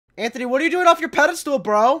Anthony, what are you doing off your pedestal,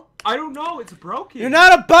 bro? I don't know. It's broken. You're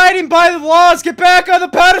not abiding by the laws. Get back on the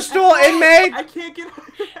pedestal, inmate. I can't get on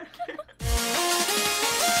it.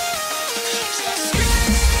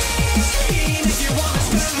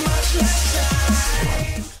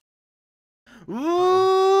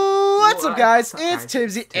 What's up, guys? It's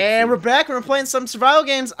TYBZI, and we're back. We're playing some survival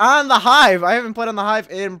games on the Hive. I haven't played on the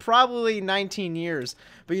Hive in probably 19 years.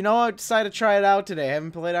 But you know what? I decided to try it out today. I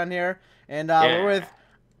haven't played on here. And we're with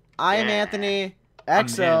I am Anthony,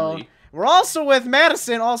 EXO. We're also with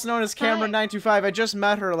Madison, also known as Cameron925. I just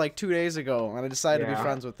met her like 2 days ago, and I decided to be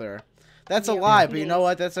friends with her. That's a lie, but you know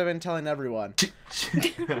what? That's what I've been telling everyone.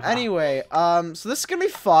 Anyway, so this is gonna be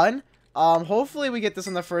fun. Hopefully we get this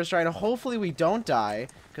on the first try, and hopefully we don't die,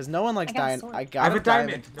 because no one likes dying. I have a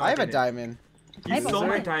diamond. No, I have a diamond. You stole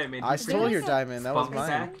my diamond. I stole your diamond. That was mine.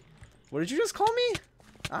 Sack? What did you just call me?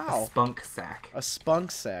 Ow. A spunk sack. A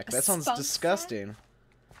spunk sack. That sounds disgusting.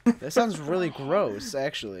 That sounds really gross,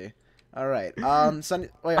 actually. Alright, wait,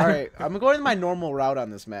 alright. I'm going to my normal route on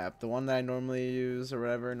this map. The one that I normally use or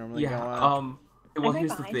whatever, normally go on. Well,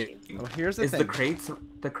 here's the thing. Oh, here's the thing.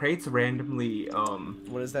 The crates randomly,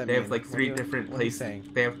 what does that mean? They have like three different places.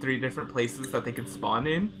 They have 3 different places that they can spawn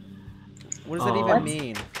in. What does that even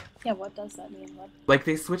mean? Yeah, what does that mean? What? Like,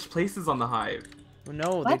 they switch places on the Hive.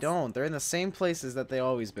 No, they don't. They're in the same places that they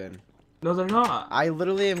always been. No, they're not. I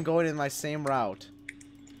literally am going in my same route.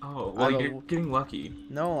 Oh, well, you're getting lucky.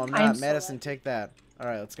 No, I'm not. Madison, take that.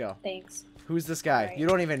 Alright, let's go. Thanks. Who's this guy? Right. You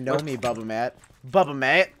don't even know me, Bubba Matt. Bubba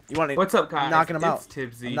Matt? You want to? What's up, guys? I'm knocking him out.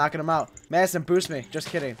 TYBZI. I'm knocking him out. Madison, boost me. Just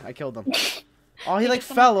kidding. I killed him. Oh, he like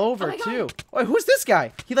fell over too. Wait, who's this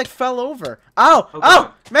guy? He like fell over. Ow! Oh,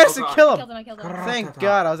 ow! Madison, kill him! I killed him. Thank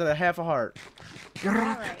God, I was at a half a heart.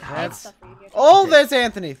 That's... Oh, that's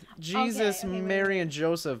Anthony. Jesus, Mary and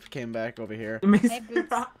Joseph came back over here.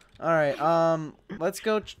 Alright, let's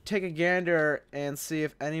go take a gander and see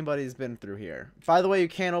if anybody's been through here. By the way, you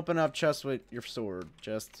can't open up chests with your sword,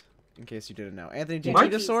 just in case you didn't know. Anthony, do you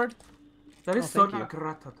need a sword? That is so good.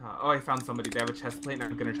 Oh, I found somebody. They have a chest plate, and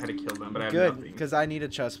I'm gonna try to kill them, but I have nothing. Good, because I need a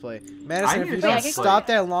chest plate. Madison, if you don't stop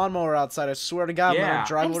that lawnmower outside, I swear to God, I'm gonna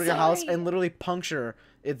drive over to your house and literally puncture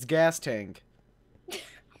its gas tank.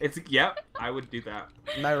 Yep, I would do that.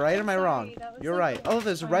 Am I right or am I wrong? You're right. Oh,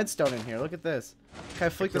 there's redstone in here. Look at this. Can I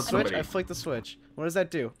flick the switch? I flick the switch. What does that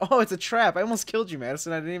do? Oh, it's a trap. I almost killed you,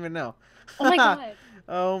 Madison. I didn't even know. Oh my God.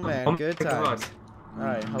 Oh man, good times.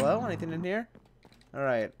 Alright, hello? Anything in here?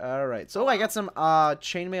 Alright. So I got some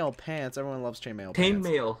chainmail pants. Everyone loves chainmail pants.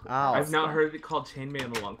 Chainmail. Ow. I've not heard it called chainmail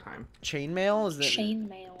in a long time. Chainmail? Is it?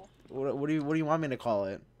 Chainmail. What do you want me to call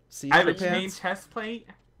it? I have a chain chest plate.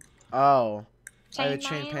 Oh. I have a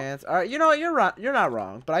chain pants. Alright, you know what? You're not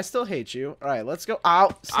wrong, but I still hate you. Alright, let's go.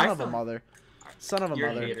 Ow! Son of a mother. Son of a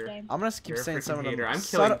mother. I'm gonna keep saying son of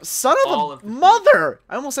a son of a mother!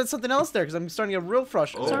 I almost said something else there because I'm starting to get real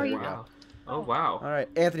frustrated. Sorry. Wow. Oh wow. Alright,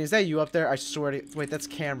 Anthony, is that you up there? I swear to wait, that's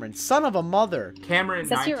Cameron. Son of a mother. Cameron. Is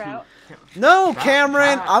that your route? No,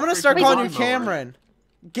 Cameron! I'm gonna start calling you Cameron.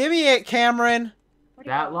 Give me it, Cameron.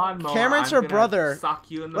 That lawnmower. Cameron's her brother.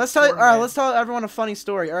 Let's tell everyone a funny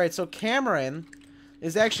story. Alright, so Cameron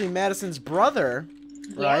is actually Madison's brother,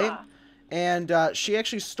 right? Yeah. And she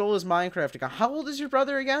actually stole his Minecraft account. How old is your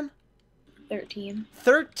brother again? 13.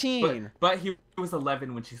 13. But he was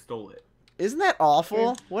 11 when she stole it. Isn't that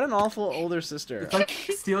awful? What an awful older sister. It's like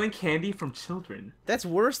stealing candy from children. That's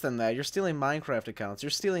worse than that. You're stealing Minecraft accounts. You're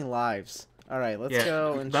stealing lives. Alright, let's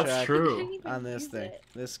go and check on this thing.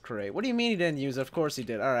 This crate. What do you mean he didn't use it? Of course he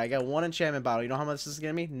did. Alright, I got 1 enchantment bottle. You know how much this is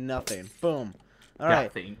gonna be? Nothing. Boom.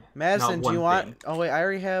 Alright. Madison, do you want... Oh, wait, I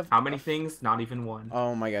already have... How many things? Not even 1.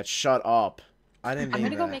 Oh my God, shut up. I didn't mean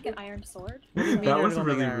I'm gonna go make an iron sword. What do you mean that was gonna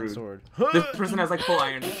really make an iron rude. Sword? This person has like full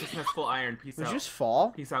iron. This person has full iron. Peace out. Did you just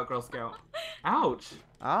fall? Peace out, Girl Scout. Ouch.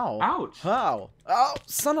 Ow. Ouch. Ow. Oh,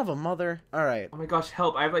 son of a mother. Alright. Oh my gosh,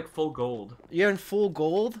 help. I have like full gold. You're in full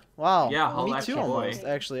gold? Wow. Yeah, me too almost,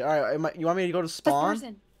 actually. Alright, you want me to go to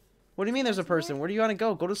spawn? What do you mean there's a person? Where do you want to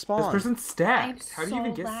go? Go to spawn. This person's stacked. How do you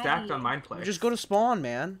even get stacked on Mineplex? Just go to spawn,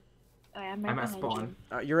 man. I'm at spawn.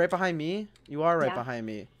 You're right behind me? You are right behind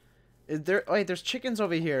me. Is there... Wait, there's chickens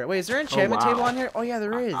over here. Wait, is there an enchantment table on here? Oh, yeah,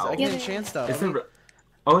 there is. I can enchant stuff. Is it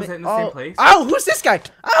in the same place? Ow, who's this guy?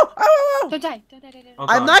 Ow, ow, ow, ow. Don't die. Oh,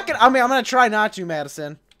 I'm not gonna... I mean, I'm gonna try not to,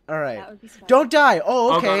 Madison. Alright. Don't die.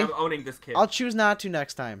 Oh, okay. Oh, God, I'm owning this kid. I'll choose not to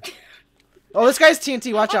next time. Oh, this guy's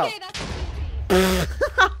TNT. Watch out.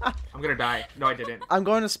 I'm gonna die. No, I didn't. I'm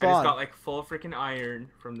going to spawn. I just got like full freaking iron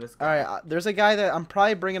from this guy. Alright, there's a guy that... I'm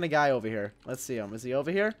probably bringing a guy over here. Let's see him. Is he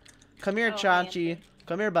over here? Come here, Chachi.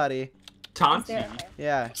 Come here, buddy. Chauncey.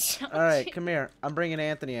 Yeah. All right, come here. I'm bringing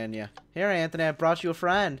Anthony in you. Here, Anthony, I brought you a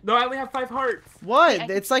friend. No, I only have 5 hearts. What? Wait,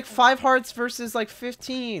 It's like 5 hearts versus like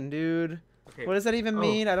 15, dude. Okay. What does that even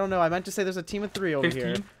mean? I don't know. I meant to say there's a team of 3 over 15?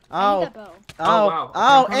 here. I Oh. need that bow. Oh. wow.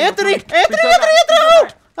 Oh, Okay, Anthony! come on. Anthony! Please don't Anthony! die.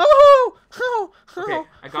 Anthony! Oh! Oh! Okay,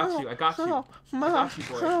 I got you. I got you. I got you,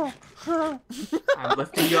 boy. I'm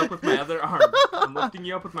lifting you up with my other arm. I'm lifting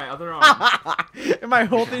you up with my other arm. Am I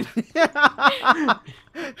holding?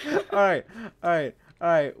 Alright, alright,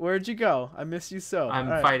 alright. Where'd you go? I miss you so. I'm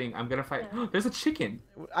Alright. fighting. I'm gonna fight. There's a chicken.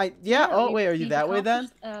 Yeah. Oh wait, are you that way then?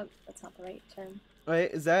 That's not the right term.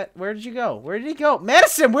 Wait, is that? Where did you go? Where did he go?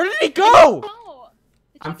 Madison, where did he go? No!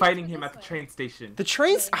 The I'm chickens fighting were him at this the way. train station. The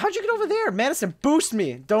trains? How'd you get over there? Madison, boost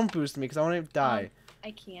me. Don't boost me, because I want to die.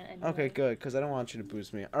 I can't anymore. Okay, good, because I don't want you to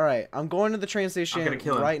boost me. Alright, I'm going to the train station gonna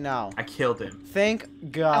kill him. right now. I killed him. Thank I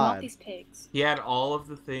want God. these pigs. He had all of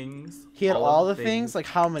the things. He had all the things? Like,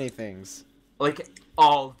 how many things? Like,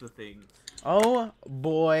 all of the things. Oh,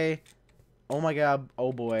 boy. Oh, my God.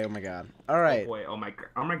 Oh, boy. Oh, my God. Alright. Oh boy. Oh my.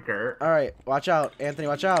 Oh my god. Alright, watch out. Anthony,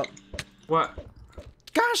 watch out. What?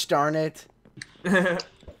 Gosh darn it. you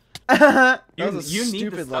That was a you need the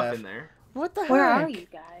stupid stuff laugh. in there. What the heck? Where are you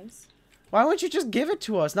guys? Why wouldn't you just give it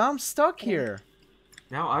to us? Now I'm stuck here.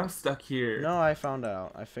 Now I'm stuck here. No, I found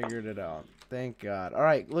out. I figured it out. Thank God.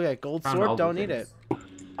 Alright, look at gold Found all sword. the Don't need it. things.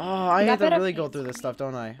 Oh, I You have got to better really go pants through than this me. stuff,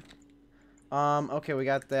 don't I? Okay, we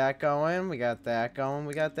got that going. We got that going.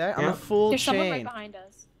 We got that. I'm a Yeah. full There's someone right chain. behind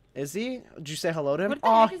us. Is he? Did you say hello to him? What the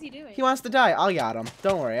Oh, heck is he doing? he wants to die. I got him.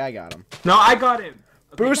 Don't worry, I got him. No, I got him.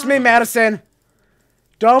 Okay, Boost go. me, Madison.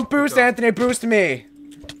 Don't boost Go. Anthony. Boost me.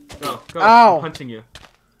 Go. Go. Ow. I'm punching you.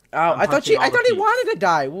 Oh, I'm I thought punching all I the thought he peeps. wanted to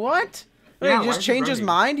die. What? Wait, Yeah, he why just is he changed his running?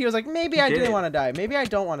 mind. He was like, maybe He I didn't did. want to die. Maybe I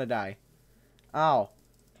don't want to die. Ow.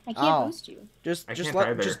 I can't Ow. boost you. Just I can't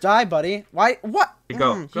either. just die, buddy. Why? What?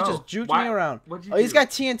 Go, He go. just juked Why- me around. what'd you Oh, he's do? got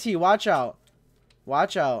TNT. Watch out.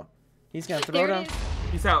 Watch out. He's gonna throw There down. it is.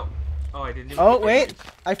 Peace out. Oh, I didn't. Even Oh get wait, him.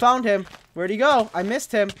 I found him. Where'd he go? I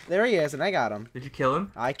missed him. There he is, and I got him. Did you kill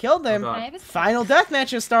him? I killed him. Oh, God. I have a Final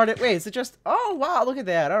deathmatch has started. Wait, is it just? Oh wow, look at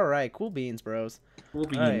that. All right, cool beans, bros. Cool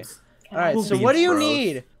beans. Alright. All right, Cool so what do beans, you bros.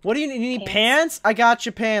 need? What do you need? You need Pants. pants? I got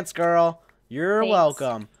you pants, girl. You're Thanks.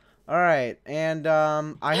 welcome. All right, and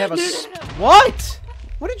I have a. No, s- no, no. What?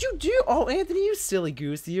 What did you do? Oh, Anthony, you silly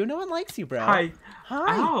goose. You. No one likes you, bro. Hi.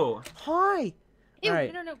 Hi. Ow. Hi. Ew, All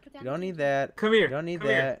right. no, put that We don't in. need that. Come here. We don't need Come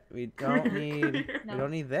here. that. We Come don't here, need. come here. We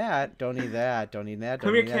don't need that. Don't need that. Don't need that. Come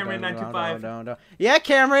Don't here, need that. Cameron, Don't- 925. don't. Yeah,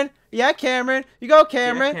 Cameron. Yeah, Cameron. You go,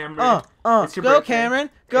 Cameron. Cameron. It's your Go, birthday. Cameron.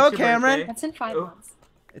 Go, It's your Cameron. birthday. That's in 5 Oh. months.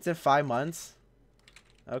 It's in 5 months.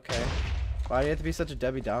 Okay. Why do you have to be such a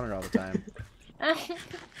Debbie Downer all the time?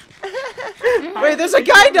 Wait, there's a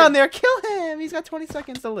guy down there. Kill him. He's got 20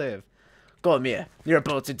 seconds to live. Go, Mia. You're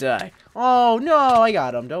about to die. Oh, no. I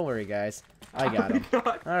got him. Don't worry, guys. I got him. Oh,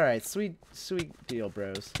 God. All right. Sweet deal,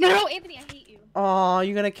 bros. No, Anthony, I hate you. Oh,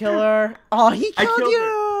 you gonna kill her? Oh, he I killed killed you.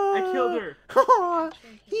 her. I killed her. Oh,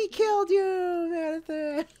 he killed you,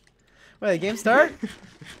 Madison. Wait, the game start?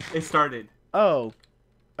 It started. Oh.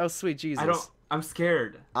 Oh, sweet Jesus. I'm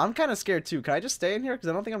scared. I'm kind of scared, too. Can I just stay in here? Because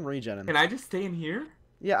I don't think I'm regenning. Can I just stay in here?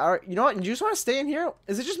 Yeah, all right. You know what? You just want to stay in here?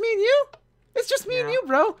 Is it just me and you? It's just me and Yeah. you,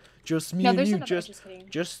 bro. Just me No, and there's you. another. Just kidding.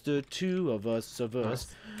 Just the two of us.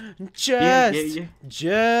 Just Yeah.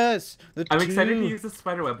 just the I'm two. excited to use the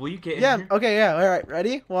spider web. Will you get in Yeah, here? okay, yeah. All right,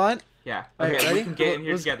 ready? One. Yeah. Alright, Okay, ready? we can get in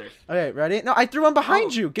here Let's- together. Okay, ready? No, I threw one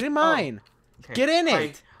behind Oh. you. Get in mine. Okay. Get in Hi.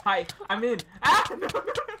 it. Hi, I'm in. Ah, no.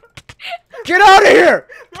 Get out of here!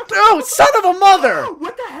 Oh, son of a mother!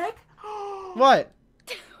 What the heck? What?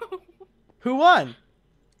 Who won?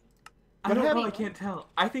 I What don't know. happened? I can't tell.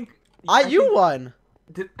 I think. You think- won.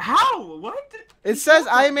 How? What? It says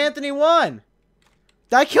I am Anthony won.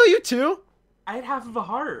 Did I kill you too? I had half of a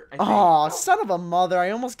heart. I think. Oh, son of a mother! I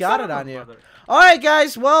almost got Son it of a on you. mother. All right,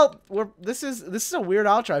 guys. Well, this is a weird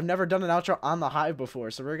outro. I've never done an outro on the Hive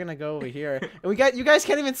before, so we're gonna go over here. And you guys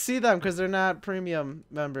can't even see them because they're not premium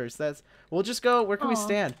members. We'll just go. Where can we Aw.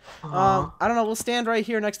 stand? Aw. I don't know. We'll stand right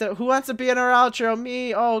here next to. Who wants to be in our outro?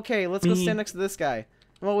 Me. Oh, okay. Let's go Me. stand next to this guy.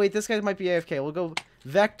 Oh wait, this guy might be AFK. We'll go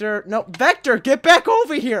Vector. No, Vector, get back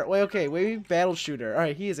over here. Wait, okay. Wait, Battle Shooter. All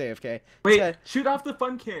right, he is AFK. Wait, Okay. shoot off the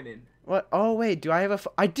fun cannon. What? Oh wait, do I have a?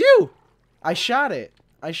 I do. I shot it.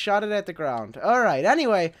 I shot it at the ground. All right.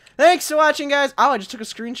 Anyway, thanks for watching, guys. Oh, I just took a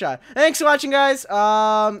screenshot. Thanks for watching, guys.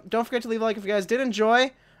 Don't forget to leave a like if you guys did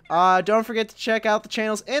enjoy. Don't forget to check out the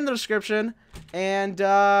channels in the description. And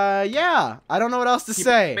yeah, I don't know what else to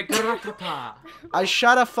say. I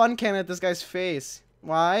shot a fun cannon at this guy's face.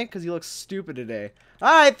 Why? Because he looks stupid today.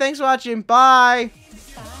 All right. Thanks for watching. Bye.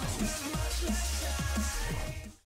 Bye.